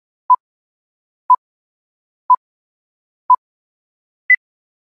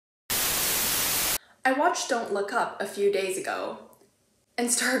I watched Don't Look Up a few days ago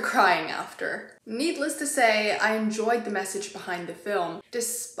and started crying after. Needless to say, I enjoyed the message behind the film,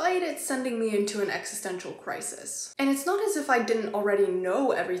 despite it sending me into an existential crisis. And it's not as if I didn't already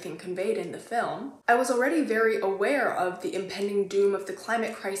know everything conveyed in the film. I was already very aware of the impending doom of the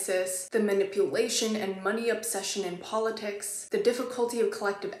climate crisis, the manipulation and money obsession in politics, the difficulty of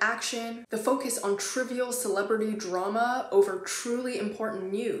collective action, the focus on trivial celebrity drama over truly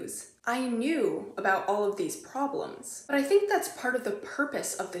important news. I knew about all of these problems, but I think that's part of the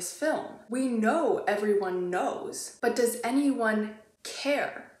purpose of this film. We know everyone knows, but does anyone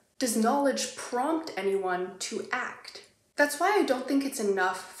care? Does knowledge prompt anyone to act? That's why I don't think it's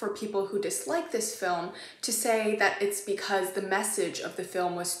enough for people who dislike this film to say that it's because the message of the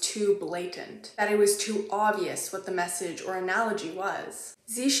film was too blatant, that it was too obvious what the message or analogy was.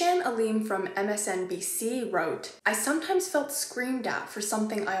 Zishan Alim from MSNBC wrote, "I sometimes felt screamed at for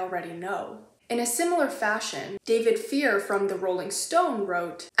something I already know." In a similar fashion, David Fear from The Rolling Stone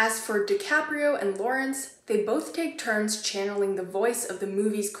wrote, "As for DiCaprio and Lawrence, they both take turns channeling the voice of the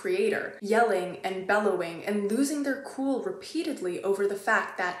movie's creator, yelling and bellowing and losing their cool repeatedly over the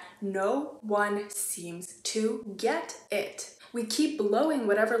fact that no one seems to get it. We keep blowing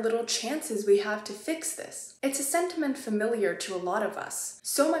whatever little chances we have to fix this." It's a sentiment familiar to a lot of us,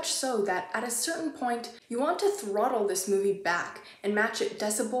 so much so that at a certain point, you want to throttle this movie back and match it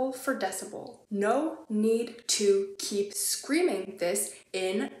decibel for decibel. No need to keep screaming this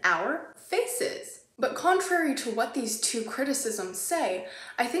in our faces. But contrary to what these two criticisms say,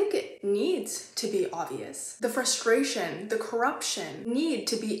 I think it needs to be obvious. The frustration, the corruption need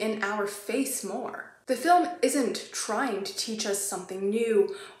to be in our face more. The film isn't trying to teach us something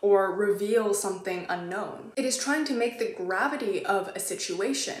new or reveal something unknown. It is trying to make the gravity of a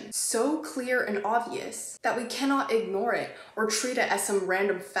situation so clear and obvious that we cannot ignore it or treat it as some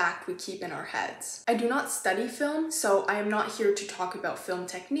random fact we keep in our heads. I do not study film, so I am not here to talk about film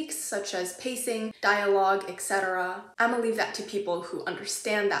techniques such as pacing, dialogue, etc. I'm gonna leave that to people who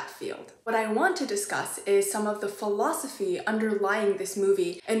understand that field. What I want to discuss is some of the philosophy underlying this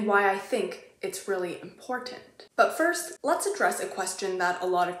movie and why I think it's really important. But first, let's address a question that a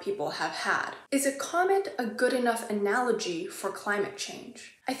lot of people have had. Is a comet a good enough analogy for climate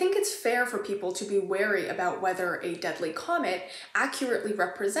change? I think it's fair for people to be wary about whether a deadly comet accurately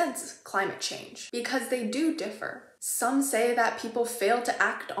represents climate change, because they do differ. Some say that people fail to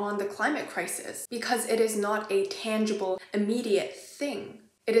act on the climate crisis because it is not a tangible, immediate thing.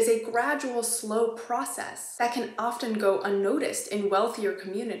 It is a gradual, slow process that can often go unnoticed in wealthier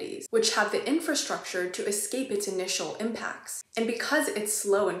communities, which have the infrastructure to escape its initial impacts. And because it's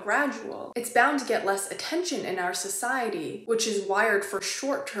slow and gradual, it's bound to get less attention in our society, which is wired for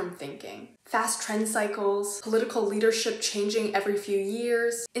short-term thinking. Fast trend cycles, political leadership changing every few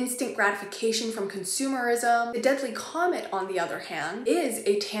years, instant gratification from consumerism. The deadly comet, on the other hand, is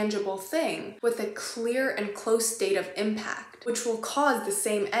a tangible thing with a clear and close date of impact, which will cause the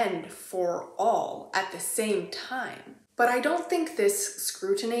same end for all at the same time. But I don't think this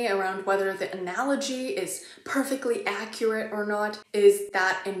scrutiny around whether the analogy is perfectly accurate or not is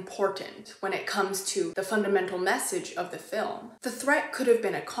that important when it comes to the fundamental message of the film. The threat could have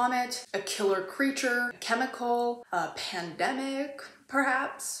been a comet, a killer creature, a chemical, a pandemic,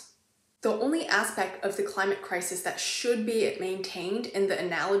 perhaps. The only aspect of the climate crisis that should be maintained in the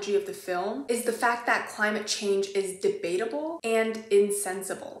analogy of the film is the fact that climate change is debatable and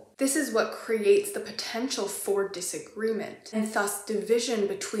insensible. This is what creates the potential for disagreement and thus division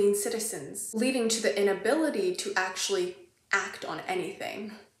between citizens, leading to the inability to actually act on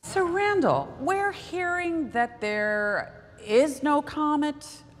anything. So Randall, we're hearing that there is no comet,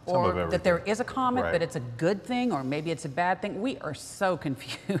 or that there is a comet, right, but it's a good thing, or maybe it's a bad thing. We are so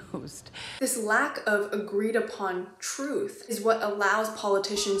confused. This lack of agreed upon truth is what allows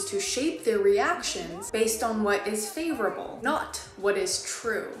politicians to shape their reactions based on what is favorable, not what is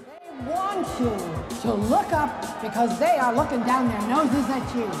true. They want you to look up because they are looking down their noses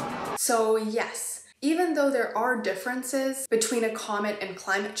at you. So yes, even though there are differences between a comet and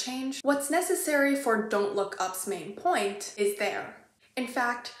climate change, what's necessary for Don't Look Up's main point is there. In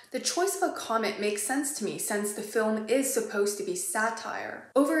fact, the choice of a comet makes sense to me since the film is supposed to be satire.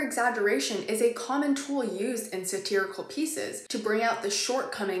 Over-exaggeration is a common tool used in satirical pieces to bring out the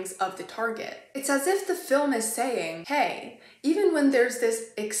shortcomings of the target. It's as if the film is saying, hey, Even when there's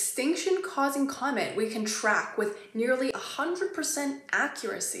this extinction-causing comet we can track with nearly 100%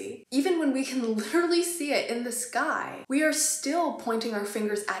 accuracy, even when we can literally see it in the sky, we are still pointing our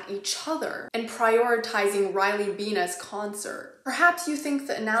fingers at each other and prioritizing Riley Bina's concert. Perhaps you think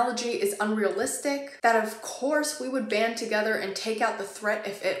the analogy is unrealistic, that of course we would band together and take out the threat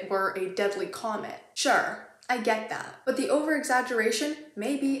if it were a deadly comet. Sure, I get that, but the over-exaggeration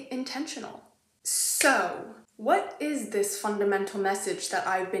may be intentional. So, what is this fundamental message that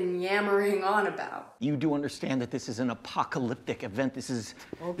I've been yammering on about? You do understand that this is an apocalyptic event. This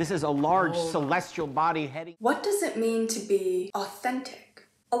is a large celestial body heading. What does it mean to be authentic?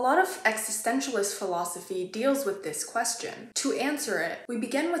 A lot of existentialist philosophy deals with this question. To answer it, we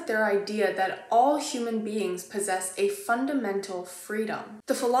begin with their idea that all human beings possess a fundamental freedom.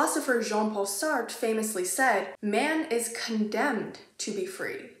 The philosopher Jean-Paul Sartre famously said, "Man is condemned to be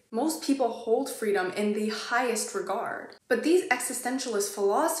free." Most people hold freedom in the highest regard. But these existentialist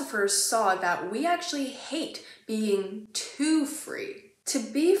philosophers saw that we actually hate being too free. To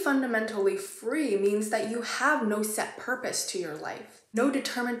be fundamentally free means that you have no set purpose to your life, no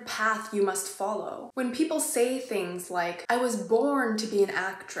determined path you must follow. When people say things like, "I was born to be an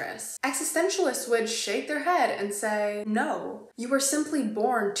actress," existentialists would shake their head and say, "No, you were simply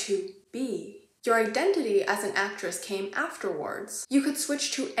born to be." Your identity as an actress came afterwards. You could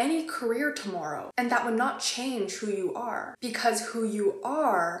switch to any career tomorrow, and that would not change who you are, because who you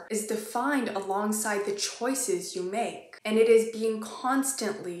are is defined alongside the choices you make, and it is being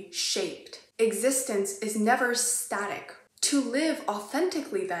constantly shaped. Existence is never static. To live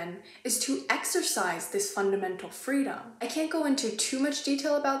authentically, then, is to exercise this fundamental freedom. I can't go into too much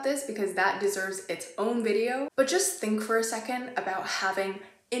detail about this because that deserves its own video, but just think for a second about having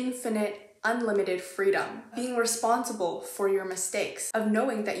infinite, unlimited freedom, being responsible for your mistakes, of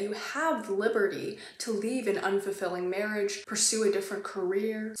knowing that you have the liberty to leave an unfulfilling marriage, pursue a different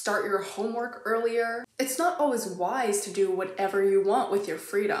career, start your homework earlier. It's not always wise to do whatever you want with your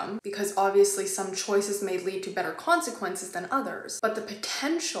freedom, because obviously some choices may lead to better consequences than others, but the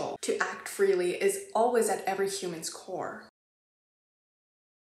potential to act freely is always at every human's core.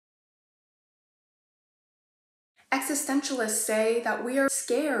 Existentialists say that we are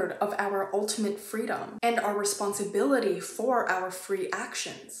scared of our ultimate freedom and our responsibility for our free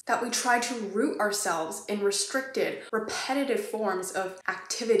actions, that we try to root ourselves in restricted, repetitive forms of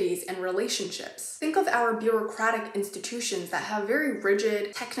activities and relationships. Think of our bureaucratic institutions that have very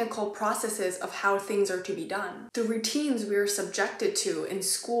rigid, technical processes of how things are to be done, the routines we are subjected to in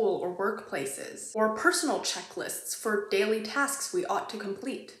school or workplaces, or personal checklists for daily tasks we ought to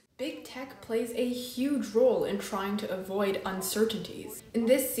complete. Big tech plays a huge role in trying to avoid uncertainties. In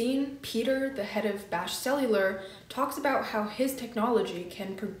this scene, Peter, the head of Bash Cellular, talks about how his technology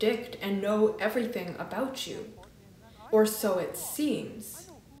can predict and know everything about you. Or so it seems.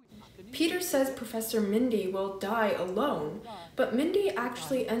 Peter says Professor Mindy will die alone, but Mindy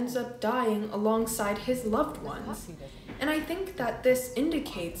actually ends up dying alongside his loved ones. And I think that this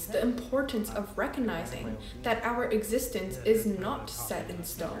indicates the importance of recognizing that our existence is not set in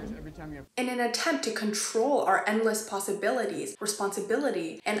stone. In an attempt to control our endless possibilities,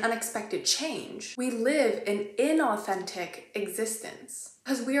 responsibility, and unexpected change, we live an inauthentic existence.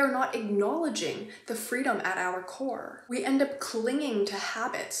 Because we are not acknowledging the freedom at our core. We end up clinging to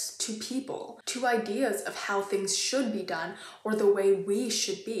habits, to people, to ideas of how things should be done or the way we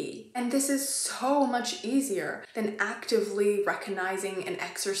should be. And this is so much easier than actively recognizing and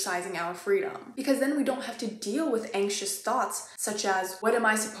exercising our freedom. Because then we don't have to deal with anxious thoughts such as, what am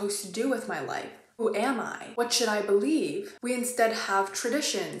I supposed to do with my life? Who am I? What should I believe? We instead have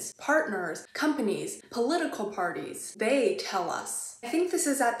traditions, partners, companies, political parties. They tell us. I think this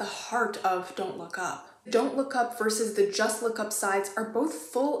is at the heart of Don't Look Up. Don't Look Up versus the Just Look Up sides are both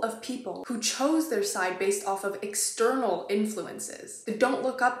full of people who chose their side based off of external influences. The Don't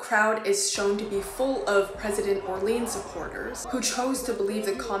Look Up crowd is shown to be full of President Orleans supporters who chose to believe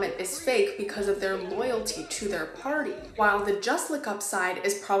the comet is fake because of their loyalty to their party, while the Just Look Up side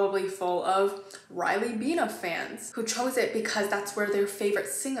is probably full of Riley Bina fans who chose it because that's where their favorite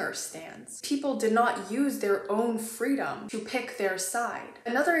singer stands. People did not use their own freedom to pick their side.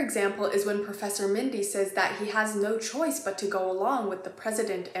 Another example is when Professor Mindy says that he has no choice but to go along with the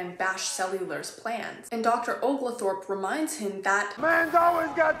president and Bash Cellular's plans. And Dr. Oglethorpe reminds him that man's always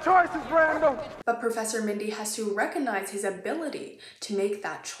got choices, Randall. But Professor Mindy has to recognize his ability to make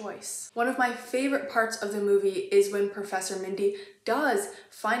that choice. One of my favorite parts of the movie is when Professor Mindy does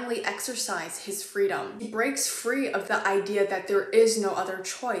finally exercise his freedom. He breaks free of the idea that there is no other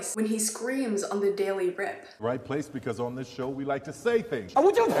choice when he screams on the Daily Rip. Right place, because on this show we like to say things.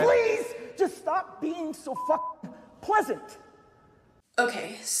 Would you please just stop being so pleasant?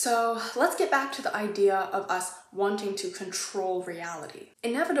 Okay, so let's get back to the idea of us wanting to control reality.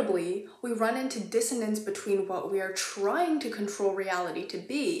 Inevitably, we run into dissonance between what we are trying to control reality to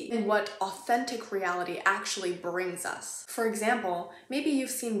be and what authentic reality actually brings us. For example, maybe you've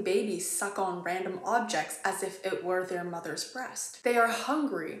seen babies suck on random objects as if it were their mother's breast. They are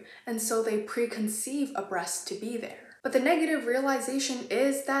hungry, and so they preconceive a breast to be there. But the negative realization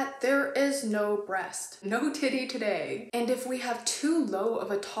is that there is no breast, no titty today. And if we have too low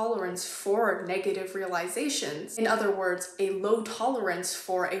of a tolerance for negative realizations, in other words, a low tolerance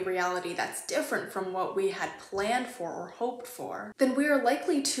for a reality that's different from what we had planned for or hoped for, then we are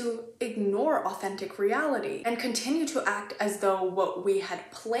likely to ignore authentic reality and continue to act as though what we had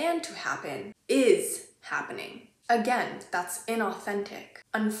planned to happen is happening. Again, that's inauthentic.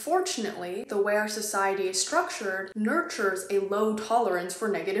 Unfortunately, the way our society is structured nurtures a low tolerance for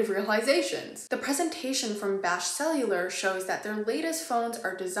negative realizations. The presentation from Bash Cellular shows that their latest phones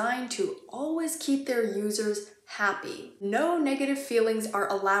are designed to always keep their users happy. No negative feelings are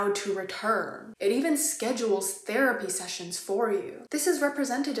allowed to return. It even schedules therapy sessions for you. This is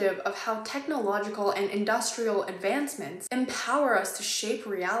representative of how technological and industrial advancements empower us to shape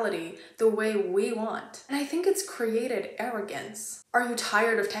reality the way we want. And I think it's created arrogance. Are you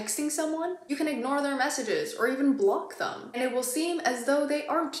tired of texting someone? You can ignore their messages or even block them, and it will seem as though they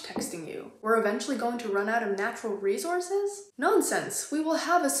aren't texting you. We're eventually going to run out of natural resources? Nonsense. We will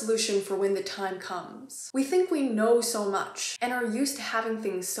have a solution for when the time comes. We think we know so much and are used to having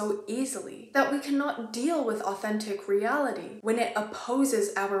things so easily that we cannot deal with authentic reality when it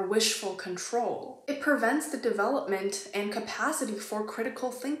opposes our wishful control. It prevents the development and capacity for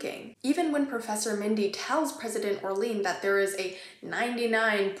critical thinking. Even when Professor Mindy tells President Orlean that there is a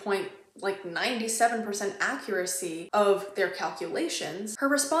 97% accuracy of their calculations, her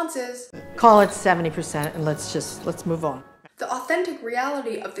response is, call it 70% and let's move on. The authentic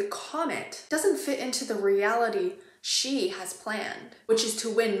reality of the comet doesn't fit into the reality she has planned, which is to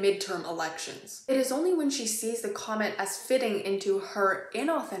win midterm elections. It is only when she sees the comet as fitting into her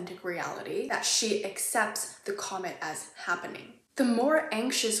inauthentic reality that she accepts the comet as happening. The more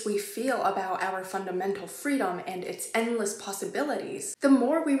anxious we feel about our fundamental freedom and its endless possibilities, the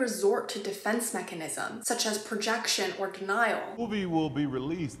more we resort to defense mechanisms, such as projection or denial. The movie will be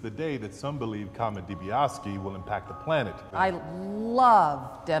released the day that some believe Comet Dibiasky will impact the planet. I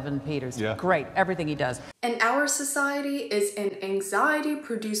love Devin Peters. Yeah. Great, everything he does. And our society is an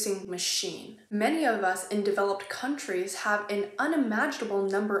anxiety-producing machine. Many of us in developed countries have an unimaginable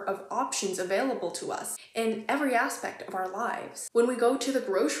number of options available to us in every aspect of our lives. When we go to the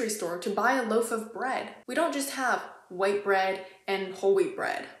grocery store to buy a loaf of bread, we don't just have white bread and whole wheat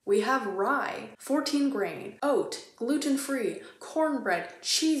bread. We have rye, 14 grain, oat, gluten-free, cornbread,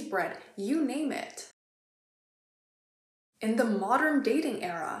 cheese bread, you name it. In the modern dating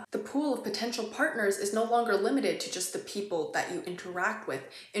era, the pool of potential partners is no longer limited to just the people that you interact with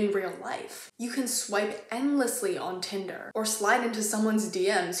in real life. You can swipe endlessly on Tinder or slide into someone's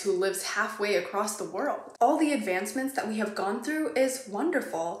DMs who lives halfway across the world. All the advancements that we have gone through is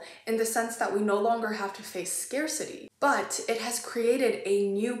wonderful in the sense that we no longer have to face scarcity, but it has created a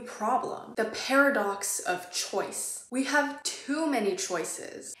new problem, the paradox of choice. We have too many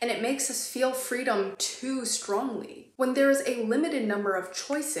choices, and it makes us feel freedom too strongly. When there is a limited number of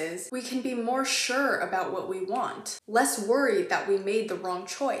choices, we can be more sure about what we want, less worried that we made the wrong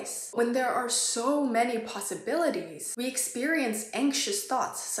choice. When there are so many possibilities, we experience anxious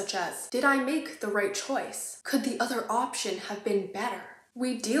thoughts such as, did I make the right choice? Could the other option have been better?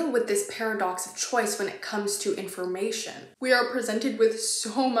 We deal with this paradox of choice when it comes to information. We are presented with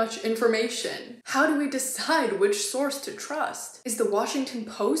so much information. How do we decide which source to trust? Is the Washington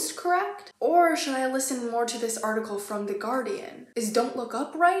Post correct? Or should I listen more to this article from The Guardian? Is Don't Look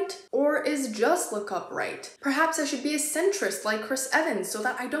Up right? Or is Just Look Up right? Perhaps I should be a centrist like Chris Evans so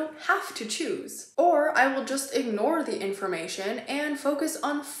that I don't have to choose. Or I will just ignore the information and focus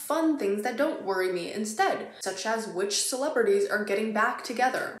on fun things that don't worry me instead, such as which celebrities are getting back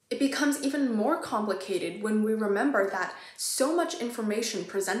together. It becomes even more complicated when we remember that so much information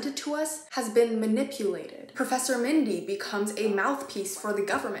presented to us has been manipulated. Professor Mindy becomes a mouthpiece for the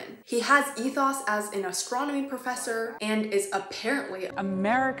government. He has ethos as an astronomy professor and is apparently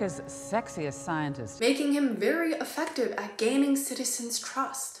America's sexiest scientist, making him very effective at gaining citizens'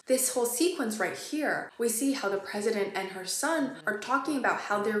 trust. This whole sequence right here, we see how the president and her son are talking about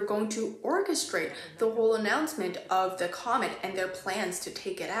how they're going to orchestrate the whole announcement of the comet and their plans plans to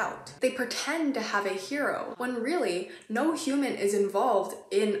take it out. They pretend to have a hero, when really, no human is involved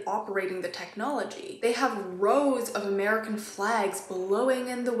in operating the technology. They have rows of American flags blowing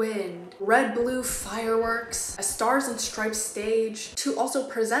in the wind, red-blue fireworks, a Stars and Stripes stage, to also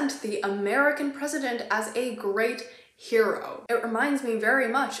present the American president as a great hero. It reminds me very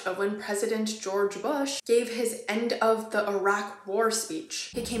much of when President George Bush gave his end of the Iraq War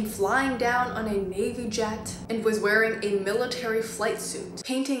speech. He came flying down on a Navy jet and was wearing a military flight suit,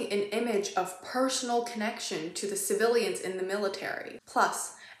 painting an image of personal connection to the civilians in the military.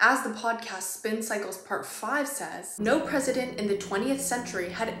 Plus, as the podcast Spin Cycles Part 5 says, no president in the 20th century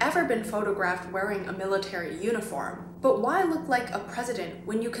had ever been photographed wearing a military uniform. But why look like a president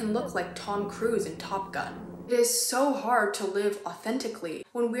when you can look like Tom Cruise in Top Gun? It is so hard to live authentically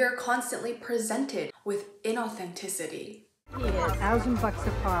when we are constantly presented with inauthenticity. $1,000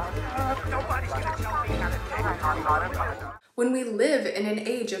 a pop. When we live in an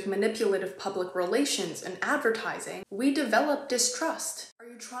age of manipulative public relations and advertising, we develop distrust. Are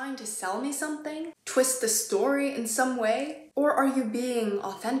you trying to sell me something? Twist the story in some way? Or are you being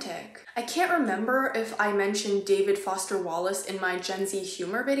authentic? I can't remember if I mentioned David Foster Wallace in my Gen Z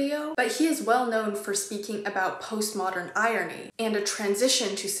humor video, but he is well known for speaking about postmodern irony and a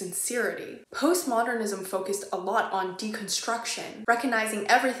transition to sincerity. Postmodernism focused a lot on deconstruction, recognizing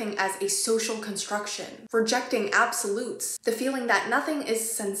everything as a social construction, rejecting absolutes, the feeling that nothing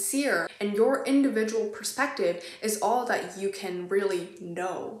is sincere and your individual perspective is all that you can really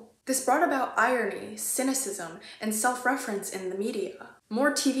know. This brought about irony, cynicism, and self-reference in the media.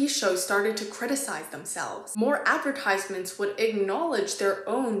 More TV shows started to criticize themselves. More advertisements would acknowledge their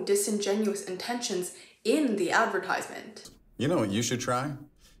own disingenuous intentions in the advertisement. You know what you should try?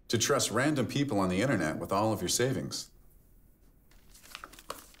 To trust random people on the internet with all of your savings.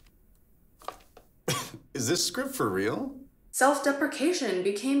 Is this script for real? Self-deprecation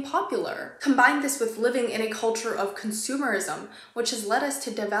became popular. Combine this with living in a culture of consumerism, which has led us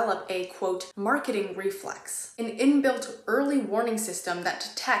to develop a, quote, marketing reflex, an inbuilt early warning system that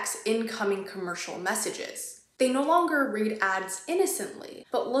detects incoming commercial messages. They no longer read ads innocently,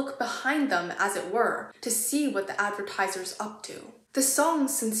 but look behind them, as it were, to see what the advertiser's up to. The song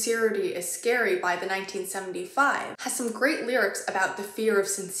Sincerity is Scary by the 1975 has some great lyrics about the fear of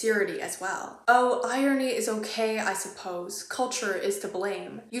sincerity as well. Oh, irony is okay, I suppose. Culture is to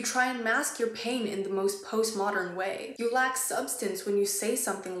blame. You try and mask your pain in the most postmodern way. You lack substance when you say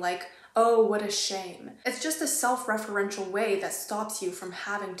something like, oh, what a shame. It's just a self-referential way that stops you from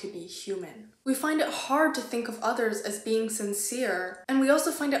having to be human. We find it hard to think of others as being sincere, and we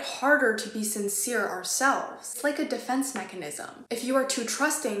also find it harder to be sincere ourselves. It's like a defense mechanism. If you are too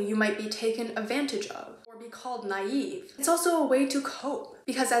trusting, you might be taken advantage of, or be called naive. It's also a way to cope,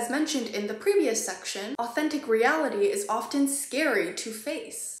 because as mentioned in the previous section, authentic reality is often scary to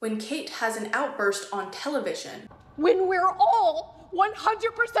face. When Kate has an outburst on television, When we're all 100%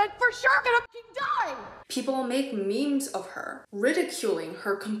 for sure gonna die! people make memes of her, ridiculing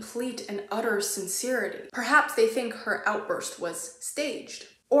her complete and utter sincerity. Perhaps they think her outburst was staged.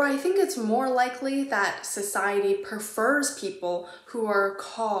 Or I think it's more likely that society prefers people who are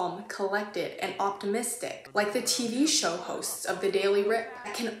calm, collected, and optimistic, like the TV show hosts of The Daily Rip,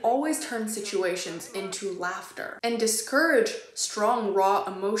 that can always turn situations into laughter and discourage strong, raw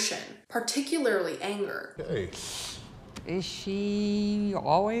emotion, particularly anger. Hey. Is she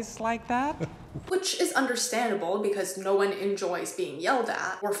always like that? Which is understandable because no one enjoys being yelled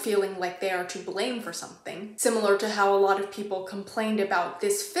at or feeling like they are to blame for something, similar to how a lot of people complained about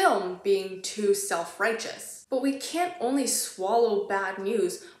this film being too self-righteous. But we can't only swallow bad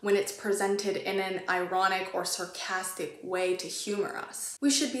news when it's presented in an ironic or sarcastic way to humor us.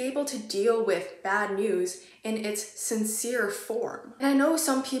 We should be able to deal with bad news in its sincere form. And I know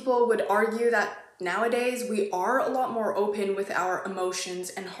some people would argue that nowadays, we are a lot more open with our emotions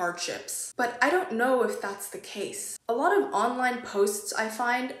and hardships, but I don't know if that's the case. A lot of online posts I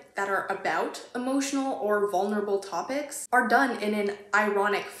find that are about emotional or vulnerable topics are done in an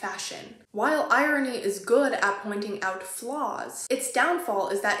ironic fashion. While irony is good at pointing out flaws, its downfall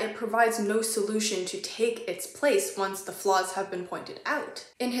is that it provides no solution to take its place once the flaws have been pointed out.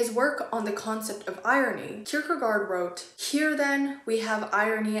 In his work on the concept of irony, Kierkegaard wrote, "Here then we have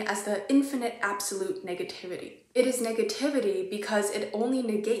irony as the infinite absolute negativity. It is negativity because it only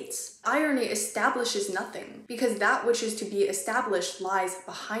negates. Irony establishes nothing, because that which is to be established lies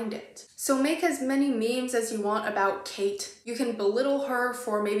behind it. So make as many memes as you want about Kate. You can belittle her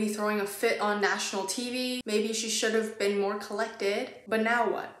for maybe throwing a fit on national TV. Maybe she should have been more collected. But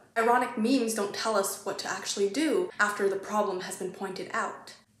now what? Ironic memes don't tell us what to actually do after the problem has been pointed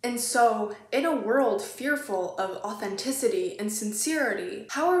out. And so, in a world fearful of authenticity and sincerity,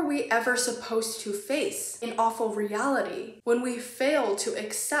 how are we ever supposed to face an awful reality when we fail to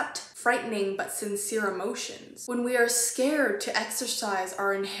accept frightening but sincere emotions, when we are scared to exercise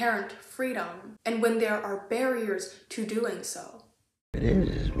our inherent freedom, and when there are barriers to doing so? It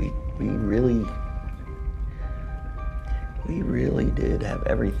is, we really did have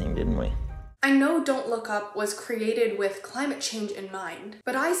everything, didn't we? I know Don't Look Up was created with climate change in mind,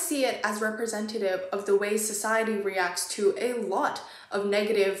 but I see it as representative of the way society reacts to a lot of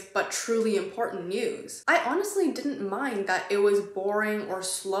negative but truly important news. I honestly didn't mind that it was boring or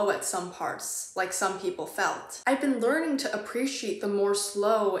slow at some parts, like some people felt. I've been learning to appreciate the more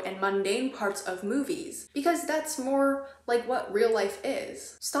slow and mundane parts of movies, because that's more like what real life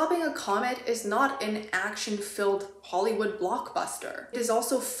is. Stopping a Comet is not an action-filled Hollywood blockbuster. It is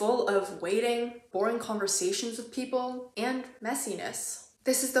also full of waiting, boring conversations with people, and messiness.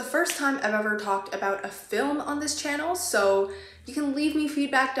 This is the first time I've ever talked about a film on this channel, so you can leave me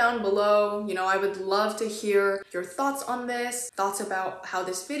feedback down below. You know, I would love to hear your thoughts on this, thoughts about how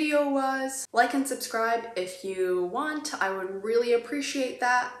this video was. Like and subscribe if you want. I would really appreciate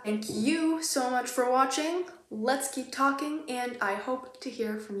that. Thank you so much for watching. Let's keep talking, and I hope to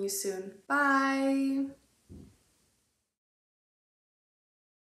hear from you soon. Bye!